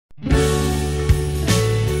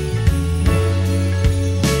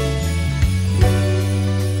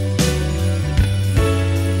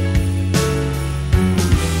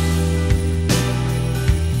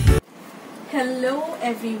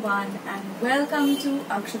everyone and welcome to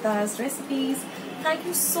Akshata's recipes. Thank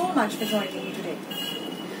you so much for joining me today.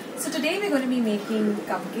 So today we're going to be making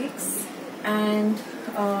cupcakes and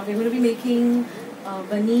we're going to be making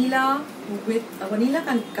vanilla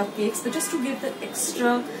cupcakes, but just to give the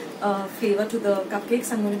extra flavor to the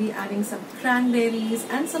cupcakes, I'm going to be adding some cranberries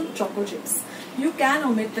and some choco chips. You can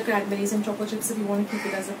omit the cranberries and choco chips if you want to keep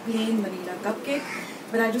it as a plain vanilla cupcake,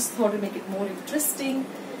 but I just thought to make it more interesting.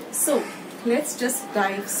 So let's just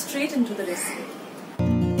dive straight into the recipe.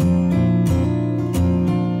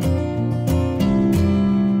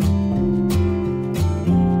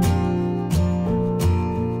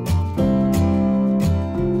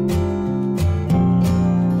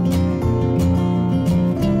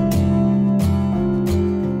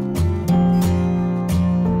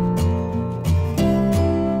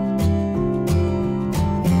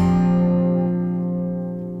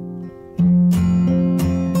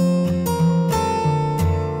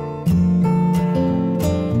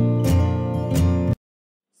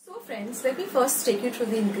 Let me first take you through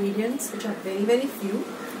the ingredients, which are very few.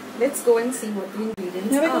 Let's go and see what the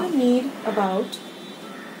ingredients are. Now we're going to need about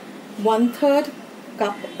 1/3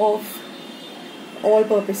 cup of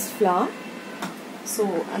all-purpose flour. So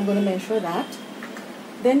I'm going to measure that.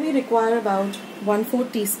 Then we require about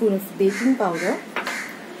 1/4 teaspoon of baking powder.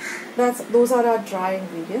 Those are our dry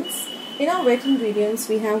ingredients. In our wet ingredients,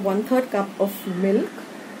 we have 1/3 cup of milk.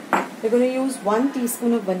 We're going to use 1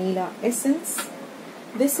 teaspoon of vanilla essence.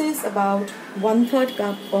 This is about 1/3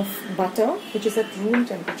 cup of butter, which is at room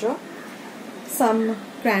temperature. Some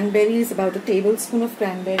cranberries, about a tablespoon of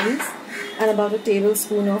cranberries, and about a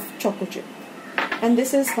tablespoon of Chocochip. And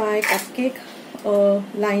this is my cupcake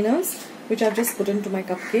liners, which I've just put into my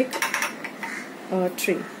cupcake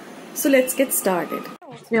tray. So let's get started.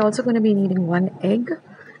 We're also going to be needing 1 egg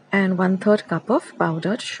and 1/3 cup of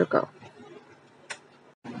powdered sugar.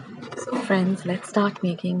 So friends, let's start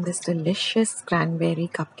making this delicious cranberry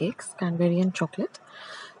cupcakes, cranberry and chocolate.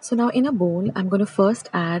 So now in a bowl, I'm going to first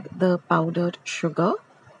add the powdered sugar.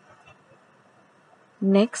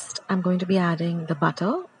 Next, I'm going to be adding the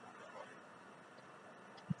butter.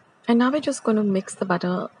 And now we're just going to mix the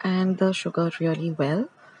butter and the sugar really well.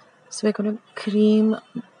 So we're going to cream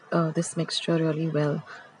this mixture really well.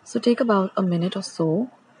 So take about a minute or so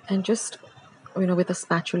and just with a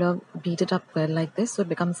spatula beat it up well like this so it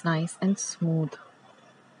becomes nice and smooth.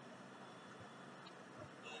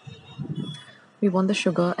 We want the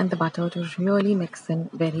sugar and the butter to really mix in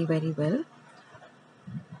very well.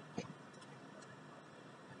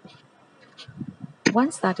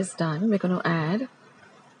 Once that is done, we're going to add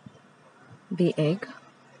the egg,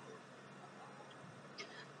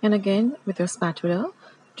 and again with your spatula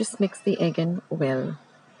just mix the egg in well.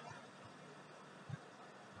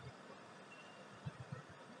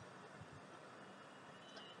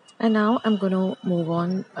 And now I'm going to move on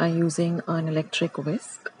using an electric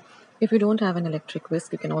whisk. If you don't have an electric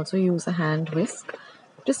whisk, you can also use a hand whisk.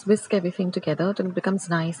 Just whisk everything together till it becomes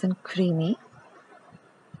nice and creamy.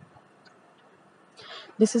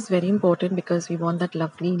 This is very important because we want that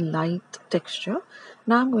lovely light texture.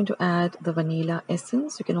 Now I'm going to add the vanilla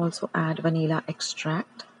essence. You can also add vanilla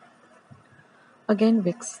extract. Again,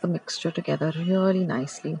 mix the mixture together really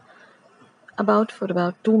nicely. For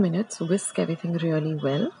about 2 minutes, whisk everything really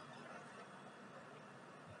well.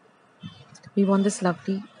 We want this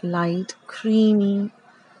lovely, light, creamy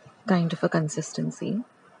kind of a consistency.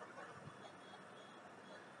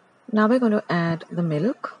 Now we're going to add the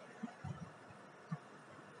milk.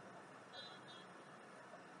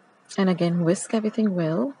 And again, whisk everything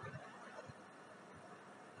well.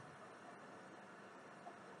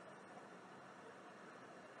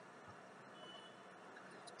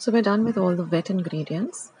 So we're done with all the wet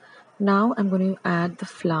ingredients. Now I'm going to add the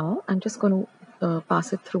flour. I'm just going to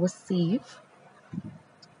pass it through a sieve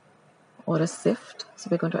or a sift. So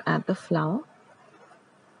we're going to add the flour.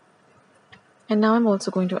 And now I'm also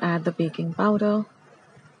going to add the baking powder.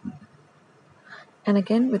 And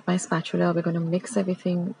again with my spatula, we're going to mix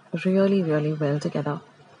everything really well together.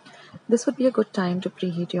 This would be a good time to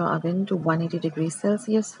preheat your oven to 180 degrees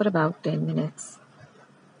Celsius for about 10 minutes.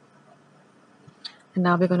 And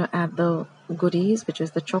now we're going to add the goodies, which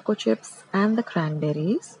is the choco chips and the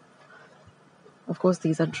cranberries. Of course,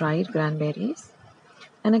 these are dried cranberries.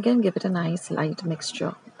 And again, give it a nice light mix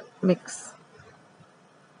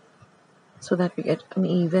so that we get an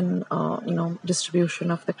even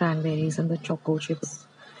distribution of the cranberries and the choco chips.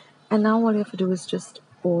 And now all you have to do is just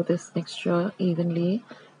pour this mixture evenly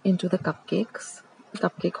into the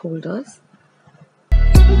cupcake holders.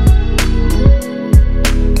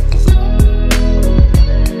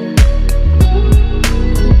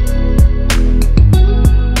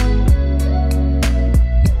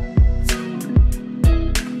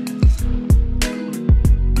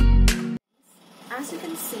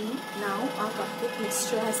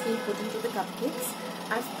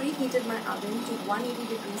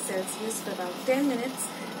 minutes,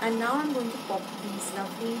 and now I'm going to pop these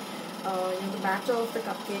lovely the batter of the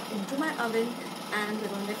cupcake into my oven, and we're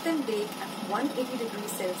going to let them bake at 180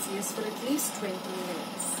 degrees Celsius for at least 20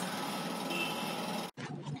 minutes.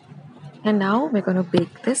 And now we're going to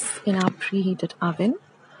bake this in our preheated oven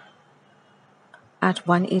at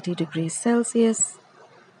 180 degrees Celsius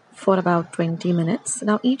for about 20 minutes.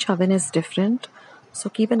 Now each oven is different, so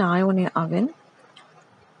keep an eye on your oven.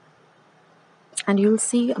 And you'll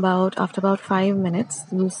see after about 5 minutes,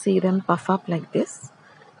 you'll see them puff up like this.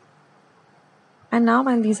 And now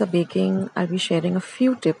while these are baking, I'll be sharing a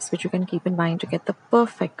few tips which you can keep in mind to get the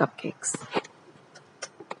perfect cupcakes.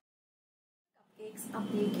 Cupcakes are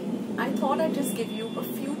baking. I thought I'd just give you a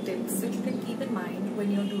few tips which you can keep in mind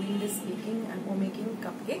when you're doing this baking or making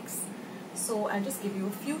cupcakes. So I'll just give you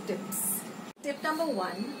a few tips. Tip number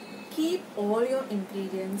 1, keep all your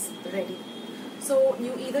ingredients ready. So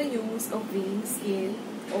you either use a weighing scale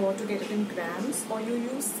or to get it in grams, or you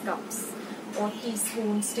use cups or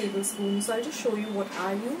teaspoons, tablespoons. So I'll just show you what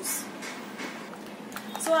I use.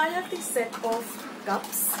 So I have this set of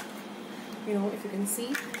cups, if you can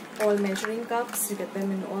see, all measuring cups. You get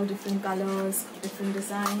them in all different colors, different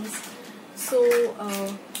designs. So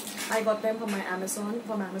I got them from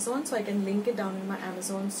Amazon, so I can link it down in my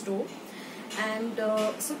Amazon store. And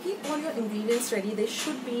so keep all your ingredients ready. They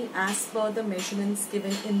should be as per the measurements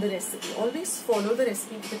given in the recipe. Always follow the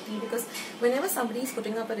recipe to the T, because whenever somebody is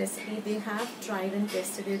putting up a recipe, they have tried and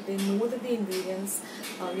tested it. They know that the ingredients,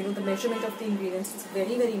 the measurement of the ingredients is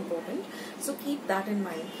very, very important. So keep that in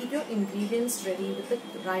mind. Keep your ingredients ready with the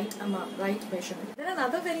right amount, right measurement. Then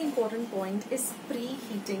another very important point is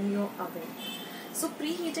preheating your oven. So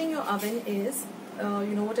preheating your oven is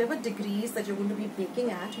whatever degrees that you're going to be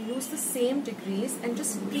baking at, use the same degrees and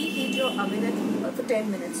just preheat your oven for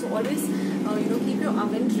 10 minutes. So always keep your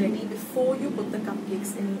oven ready before you put the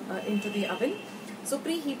cupcakes into the oven. So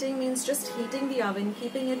preheating means just heating the oven,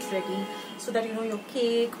 keeping it ready so that your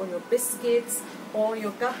cake or your biscuits or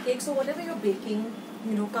your cupcakes or whatever you're baking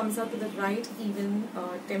comes out to the right even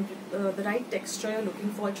the right texture you're looking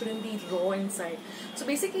for. It shouldn't be raw inside. So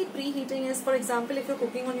basically preheating is, for example, if you're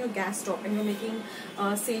cooking on your gas stove and you're making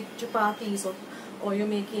say chapatis or you're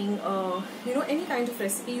making any kind of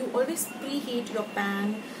recipe, you always preheat your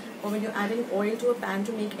pan, or when you're adding oil to a pan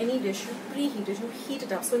to make any dish, you preheat it, you heat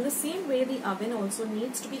it up. So in the same way, the oven also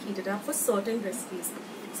needs to be heated up for certain recipes.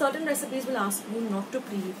 Certain recipes will ask you not to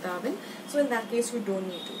preheat the oven, so in that case you don't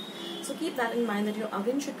need to. So keep that in mind, that your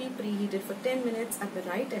oven should be preheated for 10 minutes at the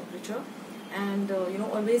right temperature, and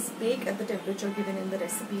always bake at the temperature given in the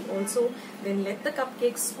recipe also. Then let the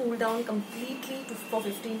cupcakes cool down completely for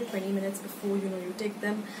 15 to 20 minutes before you take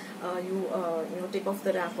them. Take off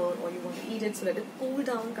the wrapper or you want to eat it. So let it cool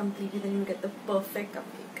down completely, then you get the perfect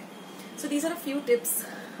cupcake. So these are a few tips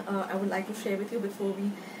I would like to share with you before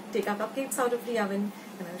we take our cupcakes out of the oven,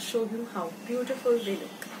 and I'll show you how beautiful they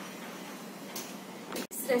look.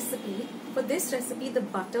 For this recipe, the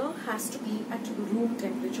butter has to be at room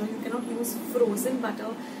temperature. You cannot use frozen butter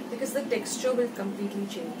because the texture will completely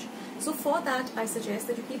change. So for that, I suggest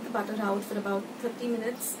that you keep the butter out for about 30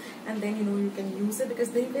 minutes, and then you can use it,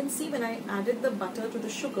 because then you can see when I added the butter to the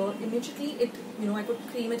sugar, immediately I could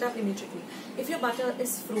cream it up immediately. If your butter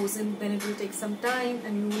is frozen, then it will take some time,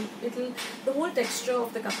 and the whole texture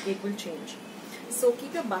of the cupcake will change. So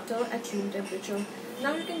keep your butter at room temperature.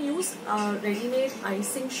 Now you can use ready-made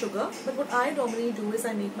icing sugar, but what I normally do is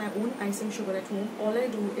I make my own icing sugar at home. All I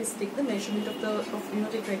do is take the measurement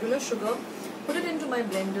take regular sugar, put it into my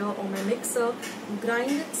blender or my mixer,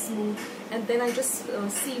 grind it smooth, and then I just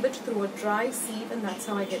sieve it through a dry sieve, and that's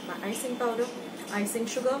how I get my icing powder, icing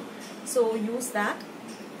sugar. So use that.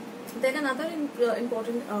 Then another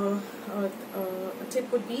important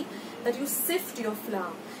tip would be that you sift your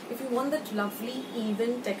flour. If you want that lovely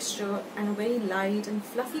even texture and a very light and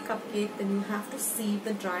fluffy cupcake, then you have to sieve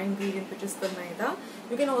the dry ingredient, which is the maida.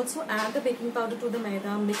 You can also add the baking powder to the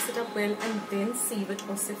maida, mix it up well, and then sieve it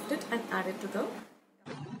or sift it and add it to the.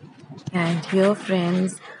 And here,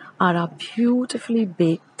 friends, are our beautifully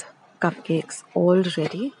baked cupcakes all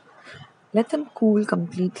ready. Let them cool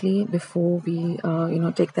completely before we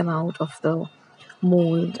take them out of the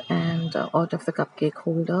mold and out of the cupcake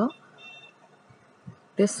holder.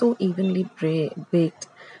 They're so evenly baked,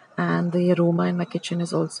 and the aroma in my kitchen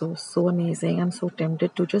is also so amazing. I'm so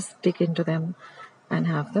tempted to just dig into them and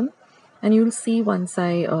have them. And you'll see once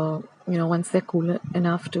once they're cool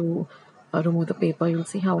enough to remove the paper, you'll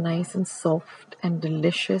see how nice and soft and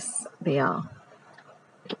delicious they are.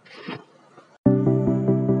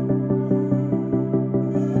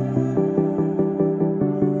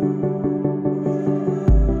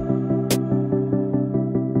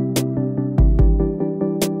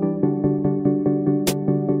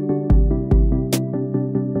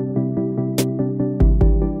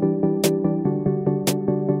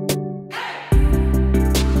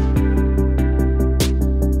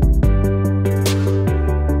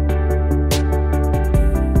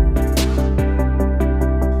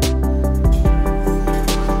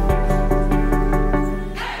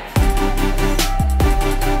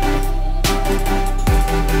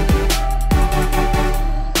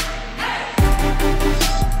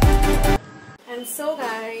 And so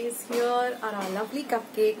guys, here are our lovely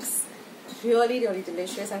cupcakes. Really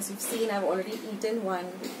delicious. As you've seen, I've already eaten one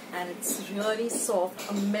and it's really soft,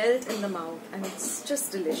 a melt in the mouth, and it's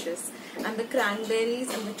just delicious. And the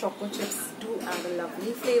cranberries and the Chocochips do add a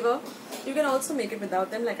lovely flavor. You can also make it without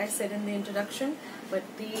them, like I said in the introduction, but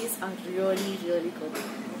these are really good.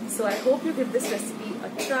 So I hope you give this recipe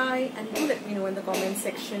a try, and do let me know in the comment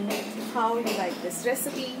section how you like this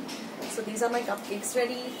recipe. So these are my cupcakes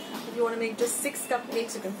ready. If you want to make just 6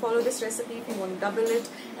 cupcakes, you can follow this recipe. If you want to double it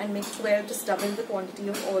and make 12, just double the quantity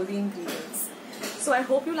of all the ingredients. So I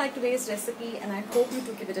hope you like today's recipe, and I hope you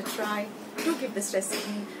do give it a try. Do give this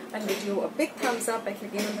recipe and video a big thumbs up by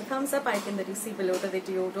clicking on the thumbs up icon that you see below the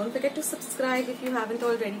video. Don't forget to subscribe if you haven't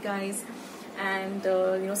already, guys. And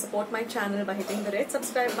support my channel by hitting the red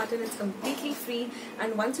subscribe button. It's completely free,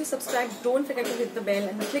 and once you subscribe, don't forget to hit the bell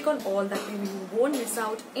and click on all. That way you won't miss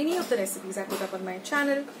out any of the recipes I put up on my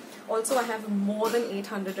channel. Also, I have more than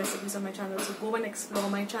 800 recipes on my channel, so go and explore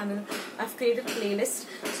my channel. I've created a playlist,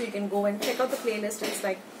 so you can go and check out the playlist. It's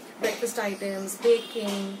like breakfast items,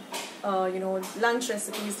 baking, lunch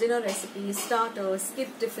recipes, dinner recipes, starters,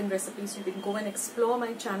 skip different recipes. You can go and explore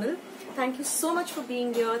my channel. Thank you so much for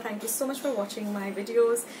being here. Thank you so much for watching my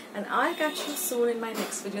videos, and I'll catch you soon in my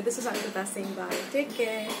next video. This is Akshata saying bye. Take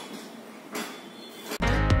care.